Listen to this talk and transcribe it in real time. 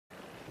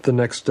The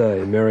next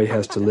day, Mary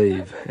has to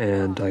leave,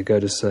 and I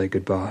go to say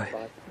goodbye.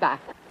 Bye.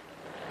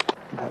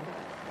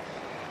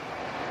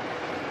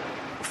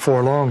 For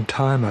a long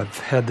time, I've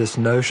had this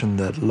notion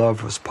that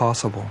love was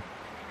possible.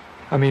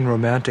 I mean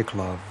romantic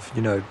love,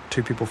 you know,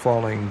 two people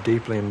falling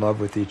deeply in love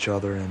with each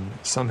other and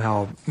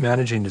somehow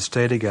managing to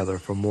stay together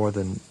for more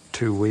than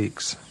 2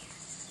 weeks.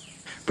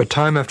 But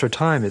time after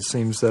time, it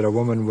seems that a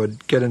woman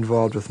would get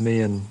involved with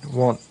me and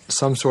want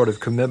some sort of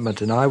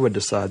commitment, and I would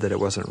decide that it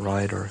wasn't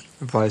right, or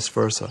vice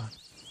versa.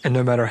 And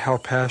no matter how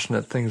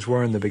passionate things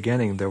were in the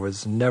beginning, there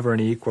was never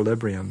any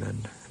equilibrium,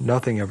 and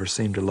nothing ever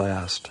seemed to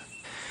last.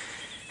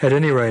 At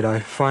any rate, I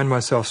find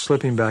myself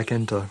slipping back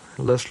into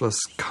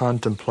listless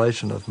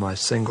contemplation of my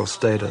single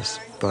status,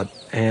 but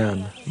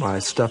Anne, my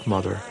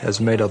stepmother, has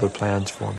made other plans for me.